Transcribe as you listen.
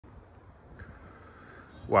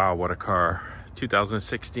Wow, what a car.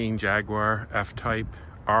 2016 Jaguar F-Type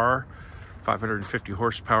R, 550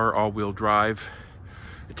 horsepower, all-wheel drive,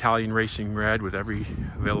 Italian racing red with every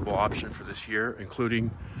available option for this year,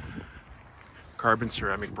 including carbon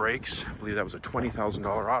ceramic brakes. I believe that was a $20,000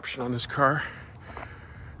 option on this car.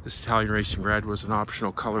 This Italian racing red was an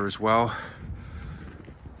optional color as well.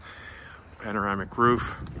 Panoramic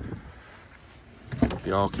roof.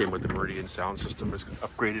 They all came with the Meridian sound system. There's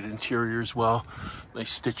upgraded interior as well. Nice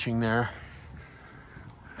stitching there.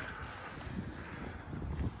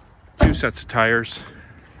 2 sets of tires.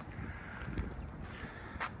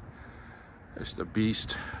 Just a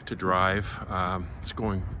beast to drive. It's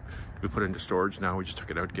going to be put into storage now. We just took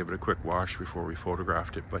it out to give it a quick wash before we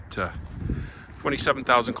photographed it. But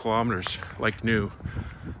 27,000 kilometers, like new.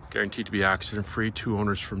 Guaranteed to be accident free. 2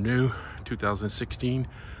 owners from new. 2016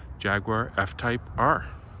 Jaguar F-Type R.